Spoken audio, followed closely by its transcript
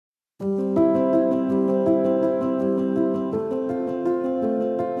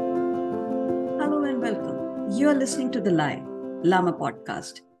You are listening to The Lie, Lama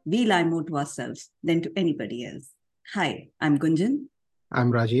podcast. We lie more to ourselves than to anybody else. Hi, I'm Gunjan.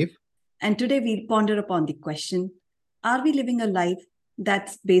 I'm Rajiv. And today we'll ponder upon the question, are we living a life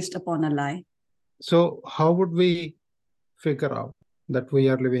that's based upon a lie? So, how would we figure out that we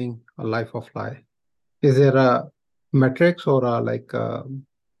are living a life of lie? Is there a metrics or a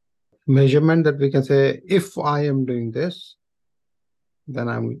measurement that we can say, if I am doing this, then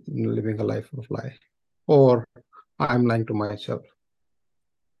I'm living a life of lie, or I'm lying to myself?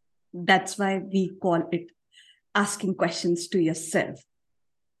 That's why we call it asking questions to yourself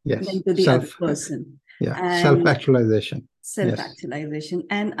Yes, than to the other person. And self-actualization. Yes, self-actualization.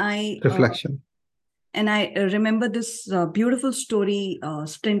 And I reflection. remember this beautiful story,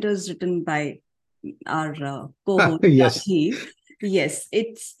 Splinters, written by our co-host Yes, Rajiv. Yes,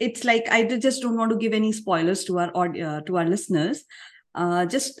 it's like I just don't want to give any spoilers to our listeners.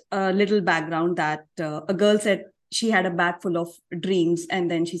 Just a little background that a girl said she had a bag full of dreams,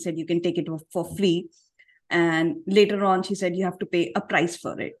 and then she said you can take it for free. And later on, she said you have to pay a price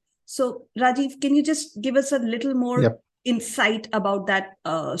for it. So, Rajiv, can you just give us a little more yep. insight about that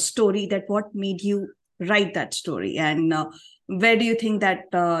story? That what made you write that story, and where do you think that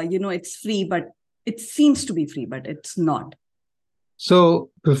it's free, but it seems to be free, but it's not? So,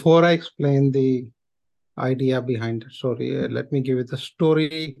 before I explain the idea behind the story, let me give you the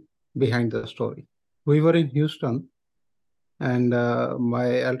story behind the story. We were in Houston, and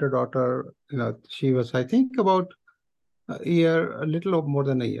my elder daughter, she was, I think, about a year, a little more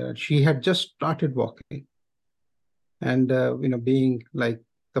than a year. She had just started walking, and being like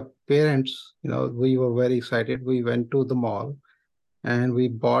the parents, we were very excited. We went to the mall, and we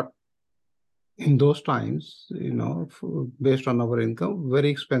bought in those times, based on our income, very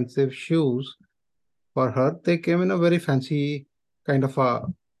expensive shoes for her. They came in a very fancy kind of a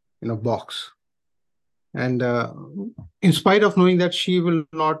box, and in spite of knowing that she will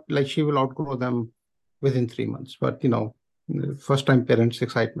outgrow them within 3 months, but first time parents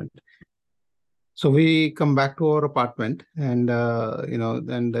excitement. So we come back to our apartment, and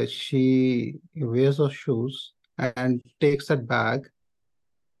then she wears those shoes and takes that bag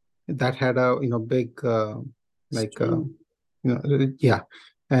that had a big like String. yeah,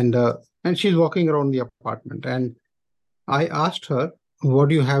 and and she's walking around the apartment, and I asked her, what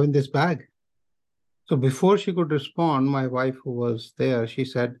do you have in this bag? So before she could respond, my wife, who was there, she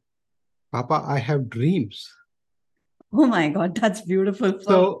said, Papa, I have dreams. Oh my God, that's beautiful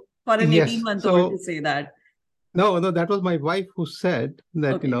So, for an yes. 18-month-old to So, say that. no, no, that was my wife who said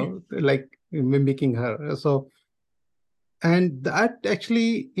that, Okay. like mimicking her. So, and that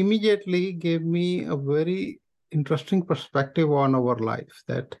actually immediately gave me a very interesting perspective on our life,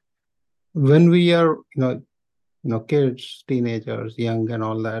 that when we are, kids, teenagers, young, and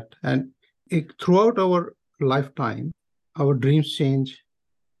all that, and throughout our lifetime, our dreams change.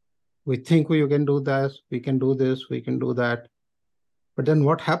 We think we can do this, we can do this, we can do that. But then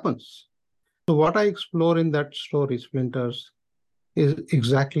what happens? So, what I explore in that story, Splinters, is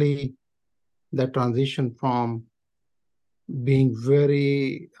exactly that transition from being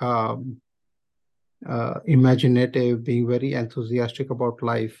very imaginative, being very enthusiastic about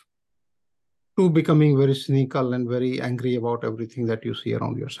life, to becoming very cynical and very angry about everything that you see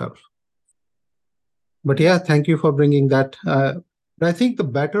around yourself. But yeah, thank you for bringing that. But I think the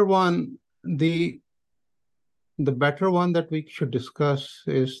better one that we should discuss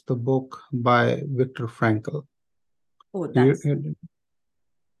is the book by Viktor Frankl. Oh, You, that's you-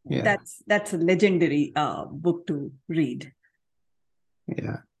 yeah, that's a legendary book to read.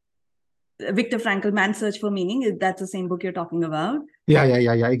 yeah, Viktor Frankl, Man's Search for Meaning. That's the same book you're talking about? yeah.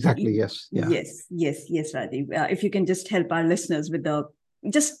 Exactly. Yes. Yeah. Yes, Rajiv. If you can just help our listeners with the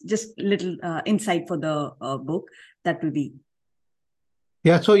just little insight for the book, that will be.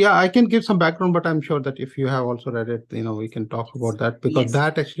 Yeah. So yeah, I can give some background, but I'm sure that if you have also read it, we can talk about that, because Yes.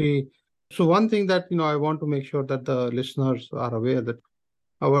 that actually. So one thing that I want to make sure that the listeners are aware that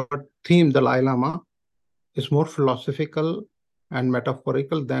our theme, the Dalai Lama, is more philosophical and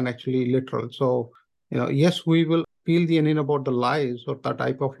metaphorical than actually literal. So, yes, we will peel the onion about the lies or the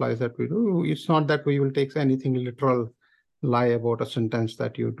type of lies that we do. It's not that we will take anything literal lie about a sentence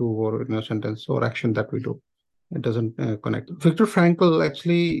that you do, or in a sentence or action that we do. It doesn't connect. Viktor Frankl,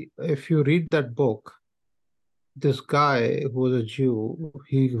 actually, if you read that book, this guy who was a Jew,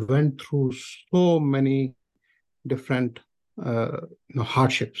 he went through so many different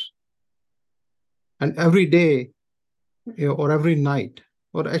hardships. And every day, or every night,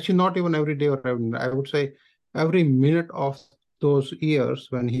 or actually not even every day or every night, I would say every minute of those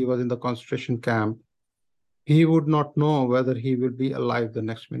years when he was in the concentration camp, he would not know whether he will be alive the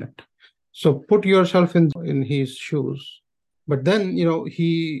next minute. So put yourself in his shoes. But then,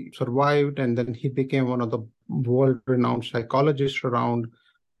 he survived, and then he became one of the world-renowned psychologists around,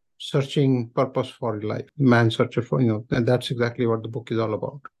 searching purpose for life, man searcher for, and that's exactly what the book is all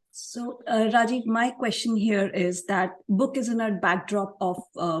about. So, Rajiv, my question here is that book is in a backdrop of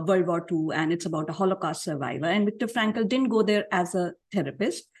World War II, and it's about a Holocaust survivor. And Viktor Frankl didn't go there as a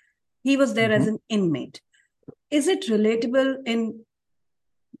therapist; he was there as an inmate. Is it relatable in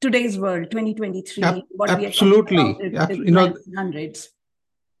today's world, 2023? What Absolutely. we are talking about is 1900s.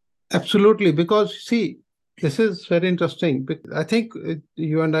 Absolutely, because see, this is very interesting. I think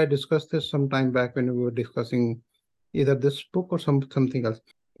you and I discussed this some time back when we were discussing either this book or something else.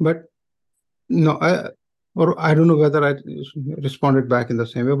 But no, I don't know whether I responded back in the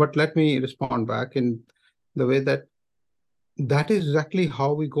same way, but let me respond back in the way that is exactly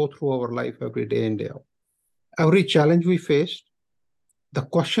how we go through our life every day in, day out. Every challenge we face, the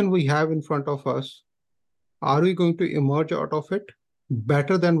question we have in front of us, are we going to emerge out of it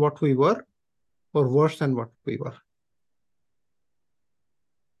better than what we were or worse than what we were?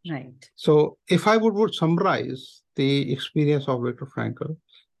 Right. So if I would summarize the experience of Viktor Frankl,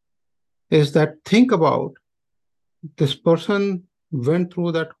 is that think about this person went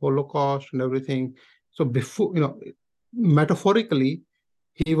through that Holocaust and everything. So before, metaphorically,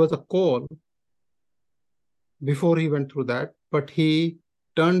 he was a coal before he went through that, but he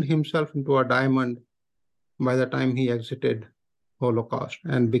turned himself into a diamond by the time he exited Holocaust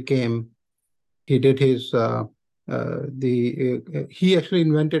and he did his, he actually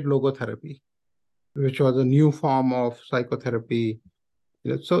invented logotherapy, which was a new form of psychotherapy.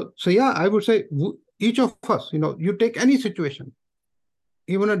 So yeah, I would say each of us, you take any situation,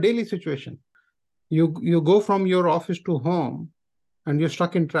 even a daily situation, you go from your office to home and you're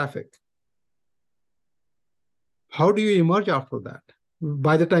stuck in traffic. How do you emerge after that?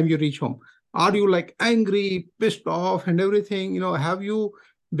 By the time you reach home, are you like angry, pissed off and everything? Have you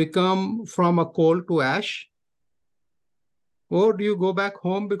become from a coal to ash? Or do you go back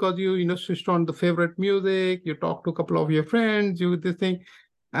home because you switched on the favorite music, you talk to a couple of your friends, you this thing,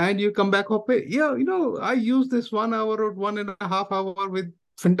 and you come back home? Yeah, I use this 1 hour or 1.5 hour with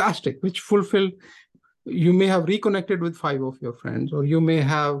fantastic, which fulfilled. You may have reconnected with 5 of your friends, or you may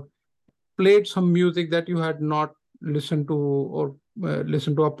have played some music that you had not listened to, or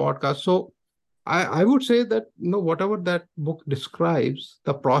listened to a podcast. So I would say that whatever that book describes,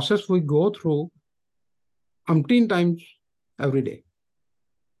 the process we go through umpteen times every day.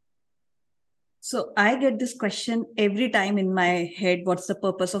 So I get this question every time in my head, what's the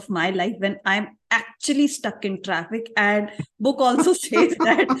purpose of my life, when I'm actually stuck in traffic? And book also says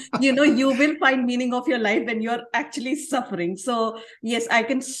that, you will find meaning of your life when you're actually suffering. So yes, I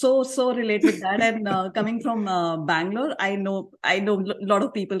can so relate with that. And coming from Bangalore, I know a lot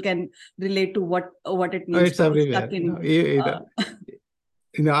of people can relate to what it means It's to be everywhere. stuck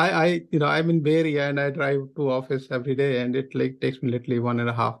in. I'm in Bay Area and I drive to office every day, and it takes me literally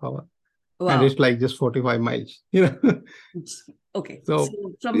 1.5 hours. Wow. And it's like just 45 miles, Okay. So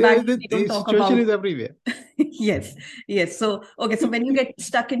from that, the we don't talk situation about... is everywhere. Yes. So, okay. So when you get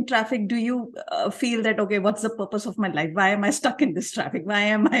stuck in traffic, do you feel that, okay, what's the purpose of my life? Why am I stuck in this traffic? Why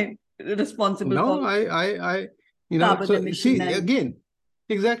am I responsible for... No, I carbon so emission see, again,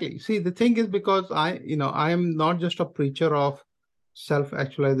 exactly. See, the thing is, because I am not just a preacher of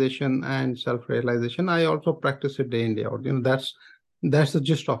self-actualization and self-realization. I also practice it day in, day out. That's the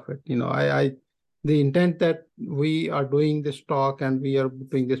gist of it. The intent that we are doing this talk and we are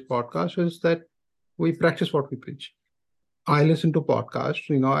doing this podcast is that we practice what we preach. I listen to podcasts.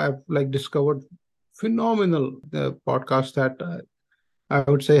 I've discovered phenomenal podcasts that I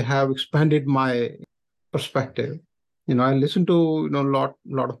would say have expanded my perspective. I listen to lot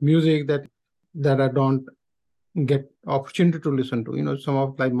of music that I don't get opportunity to listen to. Some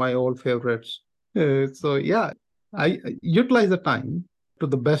of my old favorites. So yeah, I utilize the time to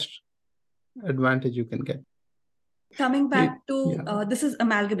the best advantage you can get. Coming back to this is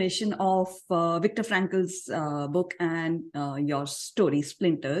amalgamation of Viktor Frankl's book and your story,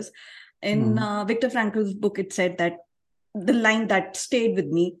 Splinters. In Viktor Frankl's book, it said that the line that stayed with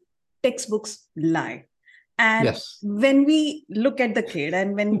me: textbooks lie. And yes, when we look at the kid,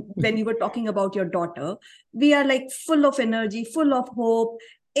 and when you were talking about your daughter, we are full of energy, full of hope.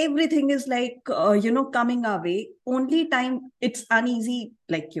 Everything is coming our way. Only time it's uneasy,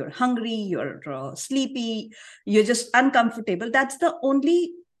 like you're hungry, you're sleepy, you're just uncomfortable. That's the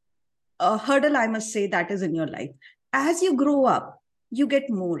only hurdle, I must say, that is in your life. As you grow up, you get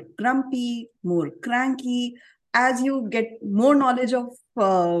more grumpy, more cranky. As you get more knowledge of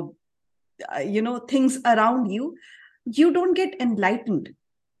things around you, you don't get enlightened.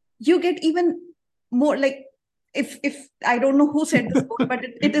 you get even more like, if I don't know who said this quote, but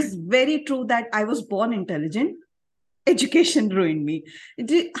it is very true that I was born intelligent, education ruined me.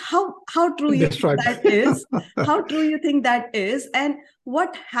 How true you think Destroyed. that is? How true you think that is? And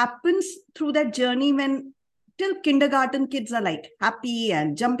what happens through that journey when till kindergarten kids are like happy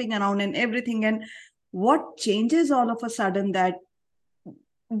and jumping around and everything, and what changes all of a sudden that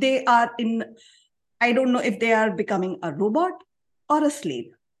they are in, I don't know if they are becoming a robot or a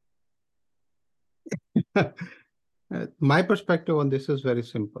slave. My perspective on this is very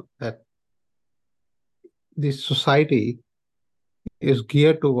simple, that this society is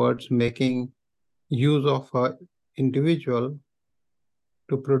geared towards making use of an individual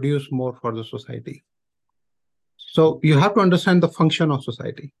to produce more for the society. So you have to understand the function of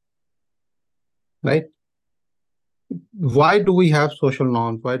society, right? Why do we have social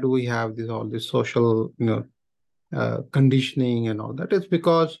norms? Why do we have all this social, conditioning and all that? It's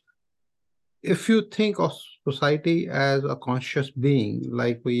because if you think of society as a conscious being,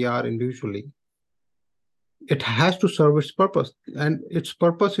 like we are individually, it has to serve its purpose. And its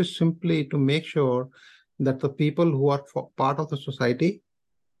purpose is simply to make sure that the people who are part of the society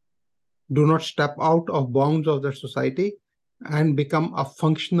do not step out of bounds of their society and become a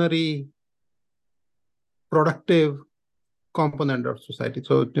functionary, productive component of society.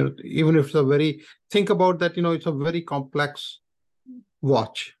 So even if think about that, it's a very complex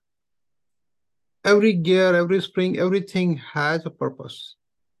watch. Every gear, every spring, everything has a purpose.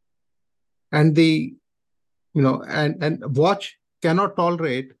 And and watch cannot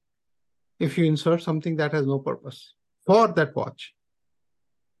tolerate if you insert something that has no purpose for that watch.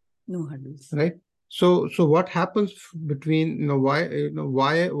 No hurdles. Right. So what happens between, why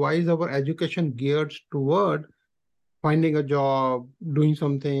is our education geared toward finding a job, doing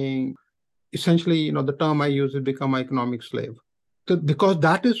something? Essentially, the term I use is become an economic slave. Because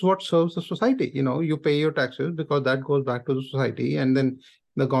that is what serves the society. You pay your taxes because that goes back to the society, and then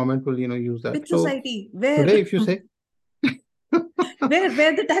the government will, use that. Which society? Where? Today, if you say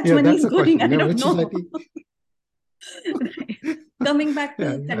where the tax money is going, question. I don't Which know. Society? Coming back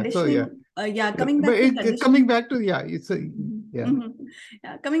to conditioning. Coming back to it's a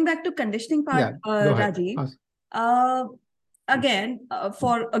coming back to conditioning part, Rajiv. Again,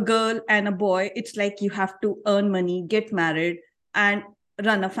 for a girl and a boy, it's like you have to earn money, get married, and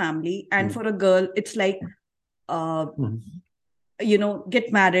run a family. And for a girl, it's like,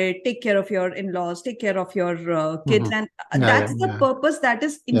 get married, take care of your in-laws, take care of your kids. And that's the purpose that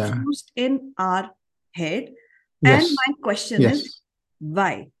is infused in our head. Yes. And my question is,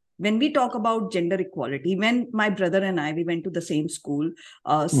 why? When we talk about gender equality, when my brother and I, we went to the same school,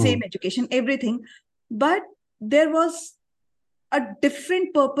 same education, everything, but there was a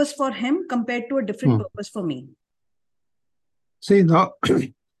different purpose for him compared to a different purpose for me. See, now,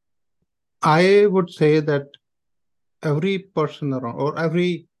 I would say that every person around, or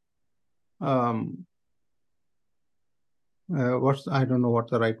every, I don't know what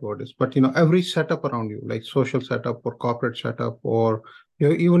the right word is, but, every setup around you, like social setup or corporate setup, or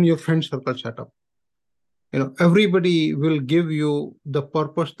even your friend circle setup, everybody will give you the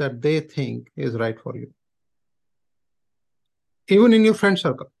purpose that they think is right for you. Even in your friend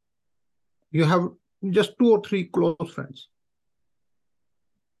circle, you have just 2 or 3 close friends.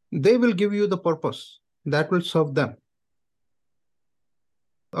 They will give you the purpose that will serve them.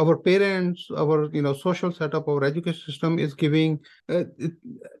 Our parents, our social setup, our education system is giving.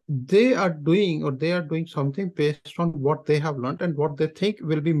 They are doing something based on what they have learned and what they think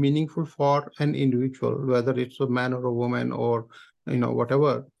will be meaningful for an individual, whether it's a man or a woman or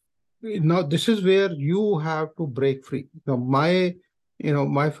whatever. Now, this is where you have to break free. My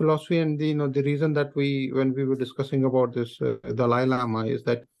philosophy and the reason that when we were discussing about this Dalai Lama is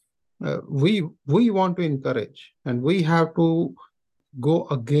that we want to encourage, and we have to go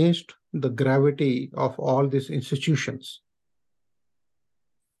against the gravity of all these institutions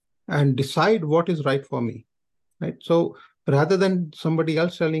and decide what is right for me. Right. So rather than somebody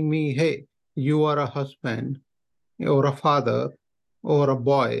else telling me, hey, you are a husband or a father or a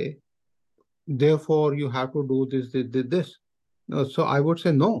boy, therefore you have to do this. So I would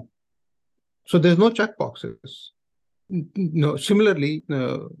say no. So there's no check boxes. No. Similarly,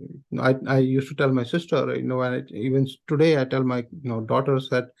 I used to tell my sister, and even today I tell my daughters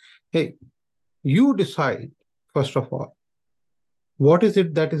that, hey, you decide first of all, what is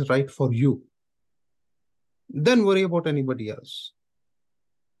it that is right for you? Then worry about anybody else.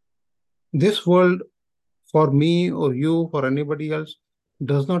 This world, for me or you, for anybody else,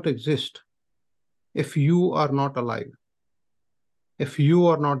 does not exist if you are not alive, if you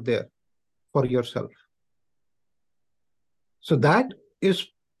are not there for yourself. So that is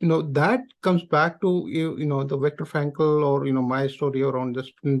that comes back to the Viktor Frankl, or my story around the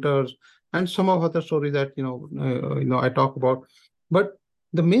sprinters, and some of other stories that I talk about. But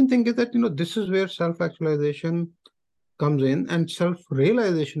the main thing is that this is where self-actualization comes in, and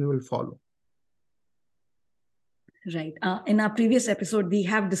self-realization will follow. Right. In our previous episode, we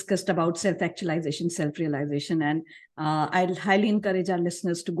have discussed about self-actualization, self-realization, and I'll highly encourage our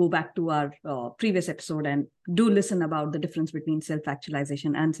listeners to go back to our previous episode and do listen about the difference between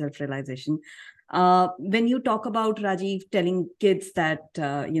self-actualization and self-realization. When you talk about, Rajiv, telling kids that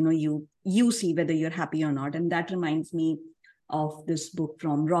you see whether you're happy or not, and that reminds me of this book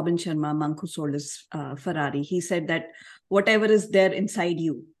from Robin Sharma, Monk Who Sold His Ferrari. He said that whatever is there inside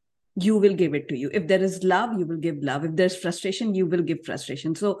you will give it to you. If there is love, you will give love. If there's frustration, you will give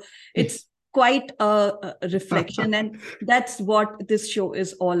frustration. So it's quite a reflection. And that's what this show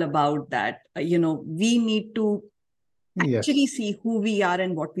is all about, that, we need to actually see who we are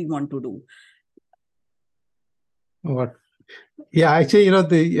and what we want to do. Yeah, actually,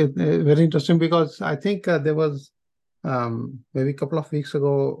 very interesting, because I think there was maybe a couple of weeks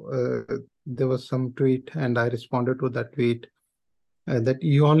ago, there was some tweet, and I responded to that tweet, that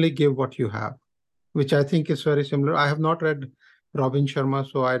you only give what you have, which I think is very similar. I have not read Robin Sharma,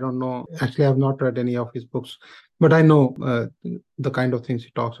 so I don't know. Actually, I have not read any of his books, but I know the kind of things he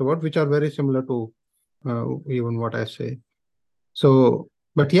talks about, which are very similar to even what I say. So,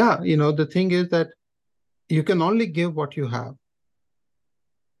 but yeah, the thing is that you can only give what you have.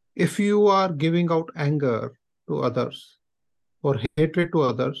 If you are giving out anger to others or hatred to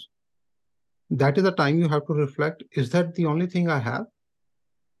others, that is the time you have to reflect, is that the only thing I have?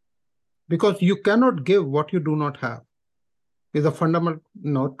 Because you cannot give what you do not have, is a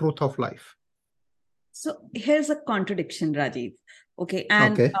fundamental truth of life. So here's a contradiction, Rajiv. Okay.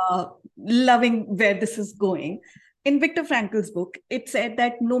 And loving where this is going. In Viktor Frankl's book, it said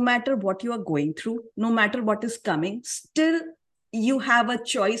that no matter what you are going through, no matter what is coming, still you have a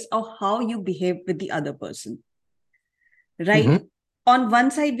choice of how you behave with the other person. Right? Mm-hmm. On one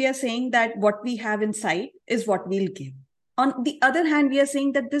side, we are saying that what we have inside is what we'll give. On the other hand, we are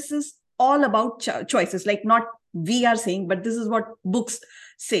saying that this is all about choices, like not we are saying, but this is what books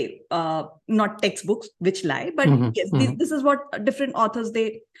say, not textbooks, which lie, but yes, this is what different authors,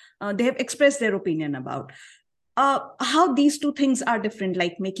 they have expressed their opinion about. How these two things are different,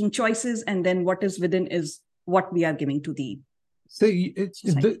 like making choices, and then what is within is what we are giving to the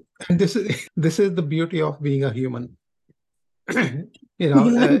this is the beauty of being a human.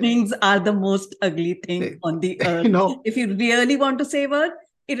 Human beings are the most ugly thing on the earth. If you really want to save Earth,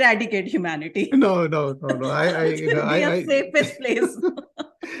 eradicate humanity. No. I safest place.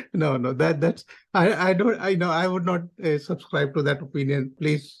 No. That's I don't. I would not subscribe to that opinion.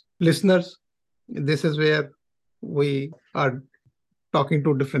 Please, listeners, this is where we are talking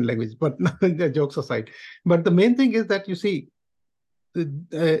to different language. But jokes aside, but the main thing is that you see,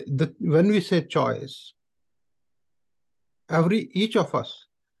 when we say choice, each of us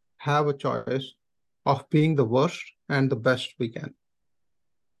have a choice of being the worst and the best we can.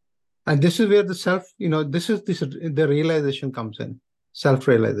 And this is where the realization comes in,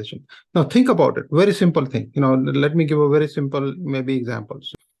 self-realization. Now think about it, very simple thing. Let me give a very simple maybe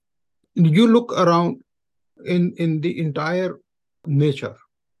examples. You look around in the entire nature.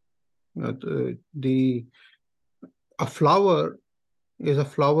 A flower is a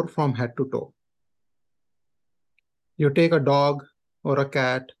flower from head to toe. You take a dog or a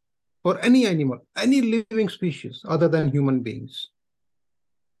cat or any animal, any living species other than human beings.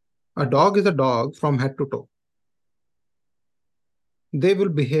 A dog is a dog from head to toe. They will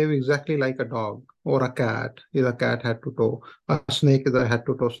behave exactly like a dog, or a cat is a cat head to toe. A snake is a head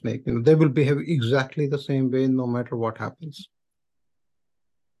to toe snake. They will behave exactly the same way no matter what happens.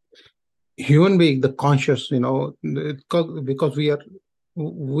 Human being, the conscious, because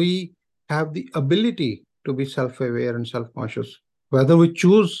we have the ability to be self-aware and self-conscious. Whether we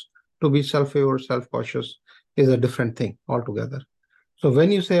choose to be self-aware or self-conscious is a different thing altogether. So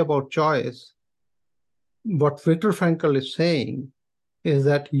when you say about choice, what Viktor Frankl is saying is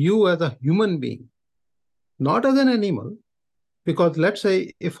that you as a human being, not as an animal, because let's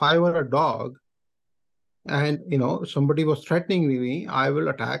say if I were a dog and somebody was threatening me, I will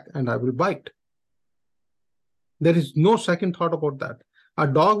attack and I will bite. There is no second thought about that. A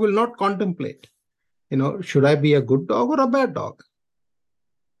dog will not contemplate, should I be a good dog or a bad dog?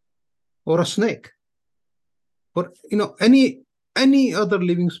 Or a snake? Or, any other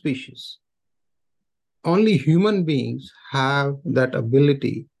living species. Only human beings have that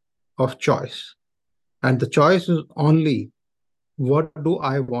ability of choice. And the choice is only, what do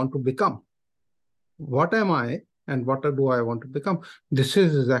I want to become? What am I and what do I want to become? This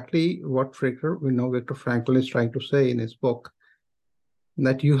is exactly what Viktor Frankl is trying to say in his book,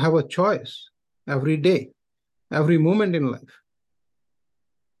 that you have a choice every day, every moment in life.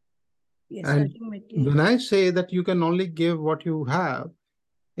 Yes, And ultimately. when I say that you can only give what you have,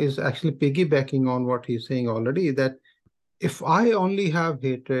 is actually piggybacking on what he's saying already, that if I only have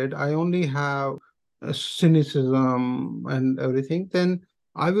hatred, I only have cynicism and everything, then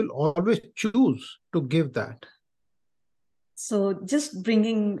I will always choose to give that. So just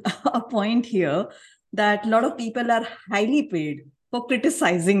bringing a point here that a lot of people are highly paid for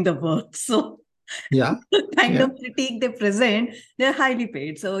criticizing the work. So Yeah. the kind Yeah. of critique they present, they're highly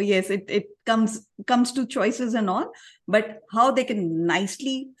paid. So yes, it comes to choices and all, but how they can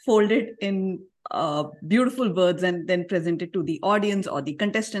nicely fold it in beautiful words and then present it to the audience or the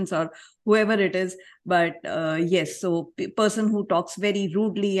contestants or whoever it is. But yes, so person who talks very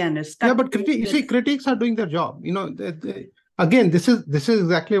rudely and is Yeah, cut. but you see, critics are doing their job. Again, this is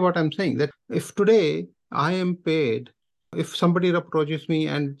exactly what I'm saying. That if today I am paid, if somebody approaches me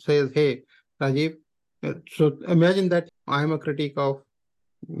and says, "Hey, Rajiv," so imagine that I'm a critic of,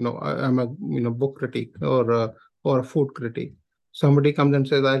 I'm a book critic or a food critic. Somebody comes and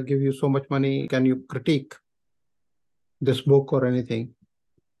says, "I'll give you so much money. Can you critique this book or anything?"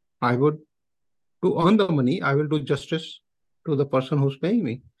 I would, to earn the money, I will do justice to the person who's paying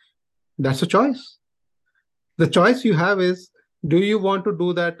me. That's a choice. The choice you have is, do you want to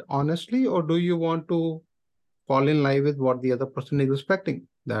do that honestly, or do you want to fall in line with what the other person is expecting?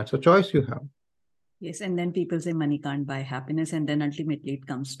 That's a choice you have. Yes, and then people say money can't buy happiness, and then ultimately it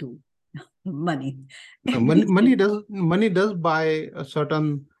comes to money. Money does buy a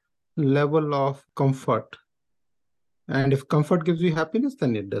certain level of comfort. And if comfort gives you happiness,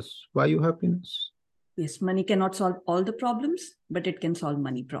 then it does buy you happiness. Yes, money cannot solve all the problems, but it can solve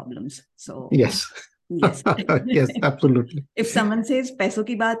money problems. So Yes. yes. Yes, absolutely. If someone says पैसों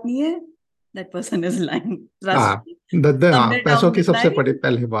की बात नहीं है, that person is lying. Trust हाँ, me. हाँ, Somewhere पैसों down की the सबसे line,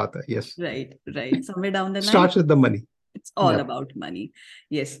 पहली बात है. Yes. right. Somewhere down the line, Starts with the money. it's all Yep. about money.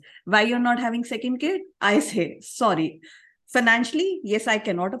 Yes. Why you're not having second kid? I say, sorry. Financially, yes, I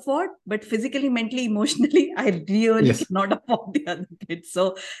cannot afford, but physically, mentally, emotionally, I really Yes. cannot afford the other kid.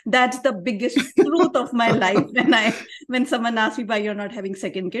 So that's the biggest truth of my life. When someone asks me why you're not having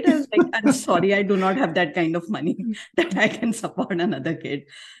second kid, I was like, I'm sorry, I do not have that kind of money that I can support another kid.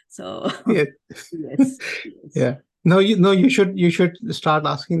 So Yeah. yes. Yeah. No, you should start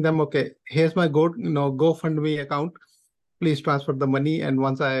asking them, okay, here's my GoFundMe account. Please transfer the money. And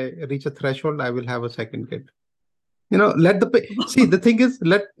once I reach a threshold, I will have a second kid. Let the pay. See, the thing is,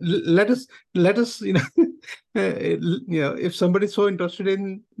 let us if somebody's so interested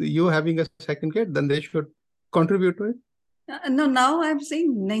in you having a second kid, then they should contribute to No, now I'm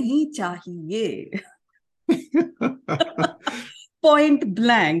saying nahi chahiye. it. Point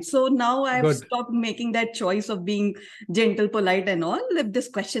blank. So now I've Good. stopped making that choice of being gentle, polite, and all. If this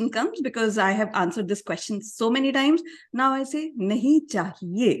question comes, because I have answered this question so many times, now I say nahi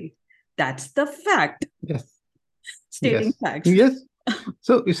chahiye. That's the fact. Yes. Stating Yes. facts. Yes.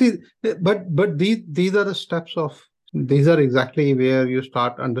 So you see, but these are the steps of, these are exactly where you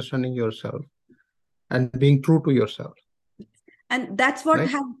start understanding yourself and being true to yourself, And that's what right?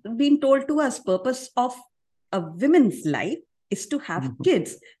 have been told to us. Purpose of a woman's life is to have Mhm.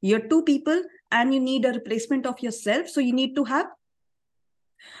 kids. You're two people and you need a replacement of yourself. So you need to have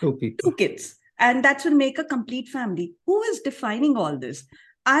Two people. two kids. And that will make a complete family. Who is defining all this?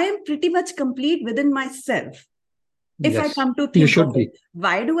 I am pretty much complete within myself. If I Yes, come to you think of should it, be.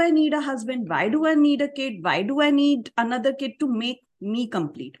 why do I need a husband? Why do I need a kid? Why do I need another kid to make me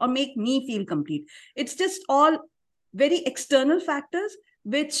complete or make me feel complete? It's just all very external factors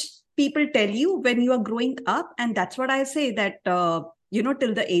which people tell you when you are growing up. And that's what I say that,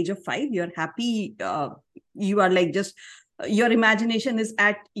 till the age of 5, you're happy. You are like just, your imagination is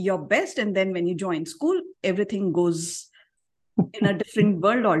at your best. And then when you join school, everything goes in a different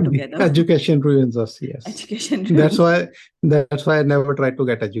world altogether. Education ruins us, yes. Education That's ruins. why that's why I never try to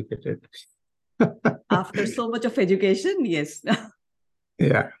get educated. After so much of education, yes.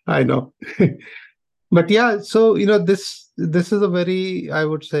 Yeah, I know. But yeah, so this is a very, I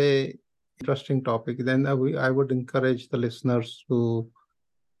would say, interesting topic. Then I would encourage the listeners to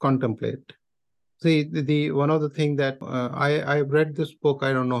contemplate. See, the one of the thing that I've read this book,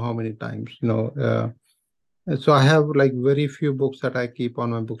 I don't know how many times. So I have like very few books that I keep on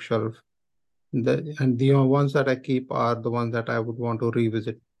my bookshelf. And the ones that I keep are the ones that I would want to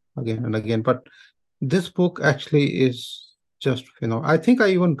revisit again and again. But this book actually is just, I think I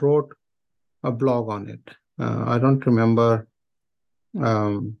even wrote a blog on it. I don't remember.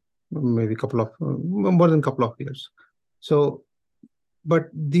 Um, maybe more than couple of years. So, but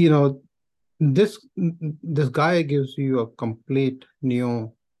this guy gives you a complete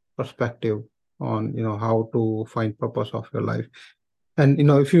new perspective on how to find purpose of your life. And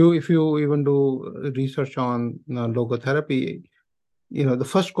if you even do research on logotherapy, the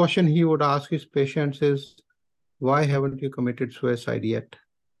first question he would ask his patients is, why haven't you committed suicide yet?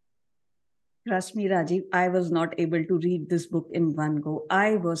 Trust me, Rajiv, I was not able to read this book in one go.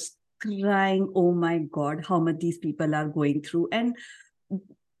 I was crying, oh my God, how much these people are going through. And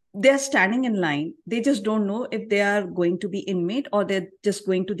they're standing in line. They just don't know if they are going to be inmate or they're just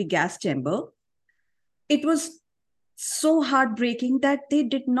going to the gas chamber. It was so heartbreaking that they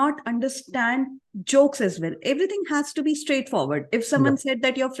did not understand jokes as well. Everything has to be straightforward. If someone said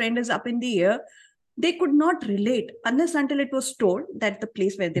that your friend is up in the air, they could not relate unless until it was told that the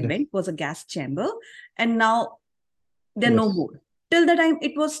place where they went was a gas chamber and now they're no more. Till the time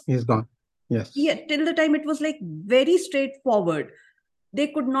it was... He's gone. Yes. Yeah, till the time it was like very straightforward. They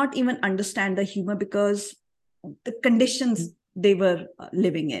could not even understand the humor because the conditions they were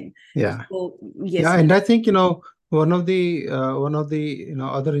living in. Yeah. So, yes. Yeah, and I think, one of the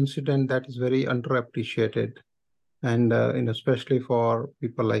other incident that is very underappreciated, and especially for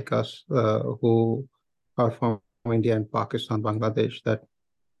people like us who are from India and Pakistan, Bangladesh, that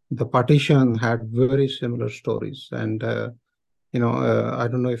the partition had very similar stories. And I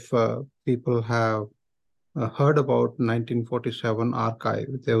don't know if people have heard about 1947 archive.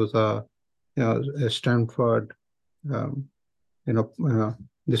 There was a Stanford,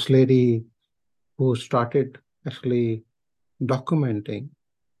 this lady who started actually documenting,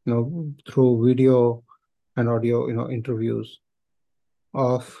 through video and audio, interviews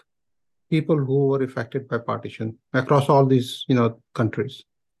of people who were affected by partition across all these, countries.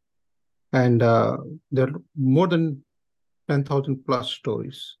 And there are more than 10,000 plus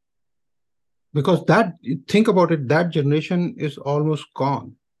stories. Because think about it, that generation is almost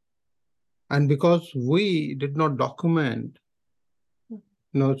gone. And because we did not document,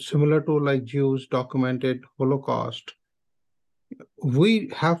 similar to like Jews documented Holocaust, we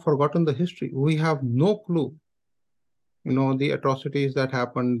have forgotten the history. We have no clue, the atrocities that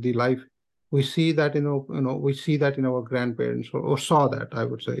happened, the life. We see that, we see that in our grandparents, or saw that, I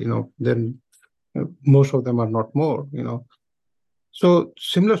would say, then most of them are not more, So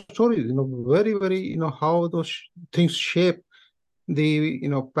similar stories, very, very, how those things shape the,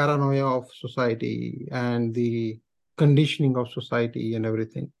 paranoia of society and the conditioning of society and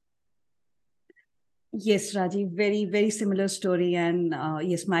everything. Yes, Rajiv, very, very similar story. And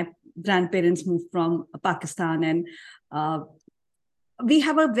yes, my grandparents moved from Pakistan, and we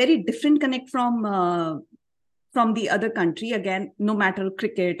have a very different connect from the other country. Again, no matter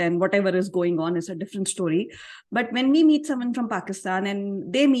cricket and whatever is going on is a different story. But when we meet someone from Pakistan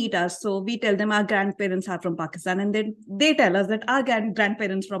and they meet us, so we tell them our grandparents are from Pakistan, and then they tell us that our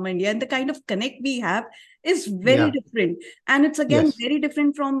grandparents from India, and the kind of connect we have is very different. And it's again very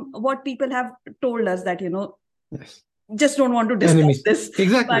different from what people have told us that, just don't want to discuss Enemies. this.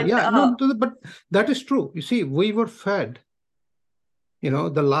 Exactly. But, but that is true. You see, we were fed,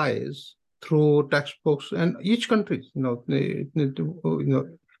 the lies through textbooks, and each country, in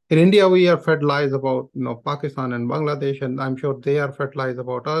India, we are fed lies about, Pakistan and Bangladesh, and I'm sure they are fed lies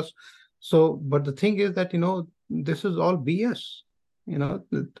about us. So, but the thing is that, this is all BS,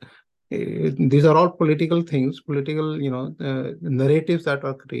 these are all political things, political, narratives that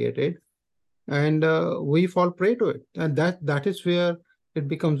are created, and we fall prey to it. And that is where it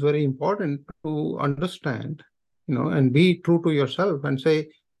becomes very important to understand, and be true to yourself and say,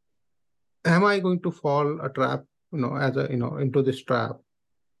 am I going to fall a trap, into this trap?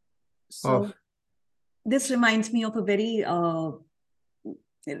 So this reminds me of a very,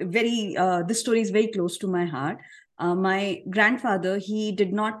 this story is very close to my heart. My grandfather, he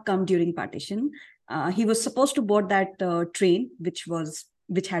did not come during partition. He was supposed to board that train, which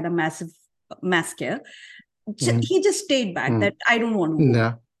had a massive massacre. He just stayed back that I don't want to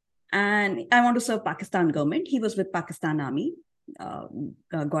go. And I want to serve Pakistan government. He was with Pakistan Army.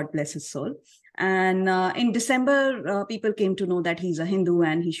 God bless his soul. And in December, people came to know that he's a Hindu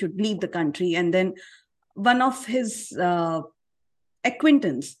and he should leave the country. And then one of his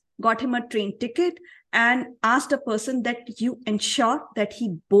acquaintance got him a train ticket and asked a person that you ensure that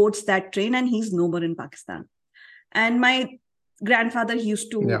he boards that train and he's no more in Pakistan. And my grandfather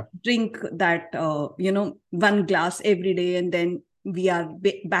used to drink that, one glass every day, and then we are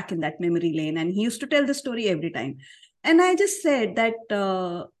back in that memory lane. And he used to tell the story every time. And I just said that,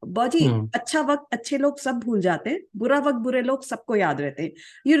 Baji, अच्छा वक्त अच्छे लोग सब भूल जाते, बुरा वक्त बुरे लोग सबको याद रहते.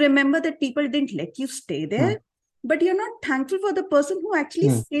 You remember that people didn't let you stay there. but you're not thankful for the person who actually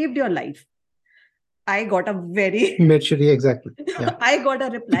saved your life. I got a very exactly. Yeah. I got a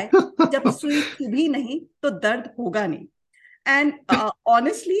reply. जब सुई चुभी नहीं तो दर्द होगा नहीं. And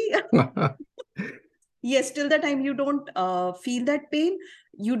honestly, yes, till the time you don't feel that pain,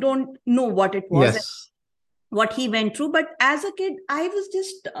 you don't know what it was. Yes. What he went through. But as a kid, I was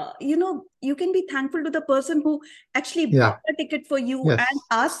just, you can be thankful to the person who actually bought a ticket for you and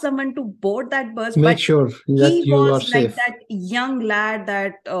asked someone to board that bus. Make sure that he you was are like safe. that young lad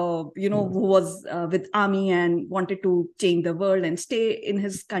that, who was with army and wanted to change the world and stay in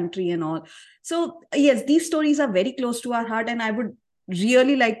his country and all. So yes, these stories are very close to our heart. And I would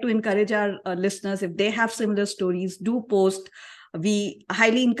really like to encourage our listeners, if they have similar stories, do post. We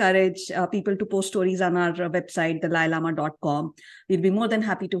highly encourage people to post stories on our website, thedalailama.com. We'll be more than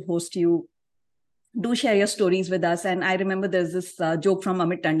happy to host you. Do share your stories with us. And I remember there's this joke from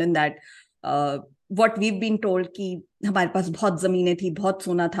Amit Tandon that what we've been told कि हमारे पास बहुत ज़मीनें थी, बहुत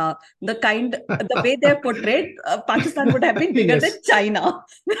सोना था. The way they're portrayed, Pakistan would have been bigger than China.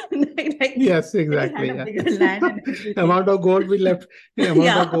 Like, yes, exactly. Had a bigger land and everything. Amount of gold we left,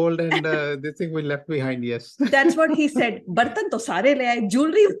 of gold and this thing we left behind. Yes. That's what he said. बर्तन तो सारे ले आए,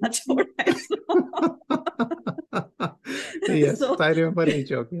 jewelry ना छोड़ा. Yes, so, I remember each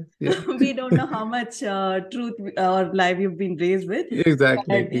joke. Yes. We don't know how much truth or lie you've been raised with.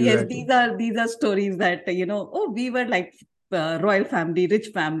 Exactly. Yes, these are stories that we were like royal family, rich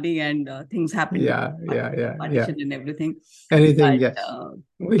family, and things happened. Partition and everything. Anything, but, yes.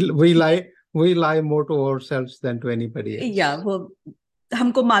 We lie more to ourselves than to anybody else. Yeah, वो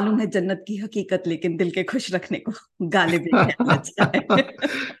हमको मालूम है जन्नत की हकीकत, लेकिन दिल के खुश रखने को गाली देने अच्छा है.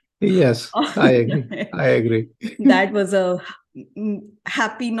 Yes, I agree. That was a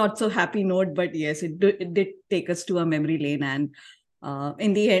happy, not so happy note, but yes, it did take us to a memory lane. And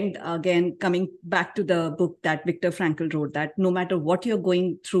in the end, again, coming back to the book that Viktor Frankl wrote, that no matter what you're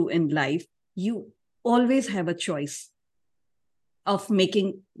going through in life, you always have a choice of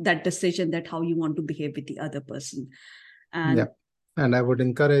making that decision that how you want to behave with the other person. And and I would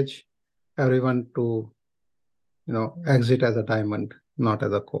encourage everyone to, exit as a diamond, not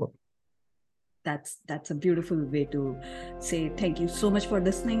as a core. That's a beautiful way to say thank you so much for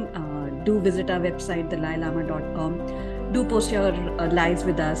listening. Do visit our website, thedalailama.com. Do post your lives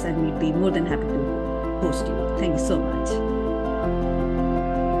with us, and we'd be more than happy to host you. Thank you so much.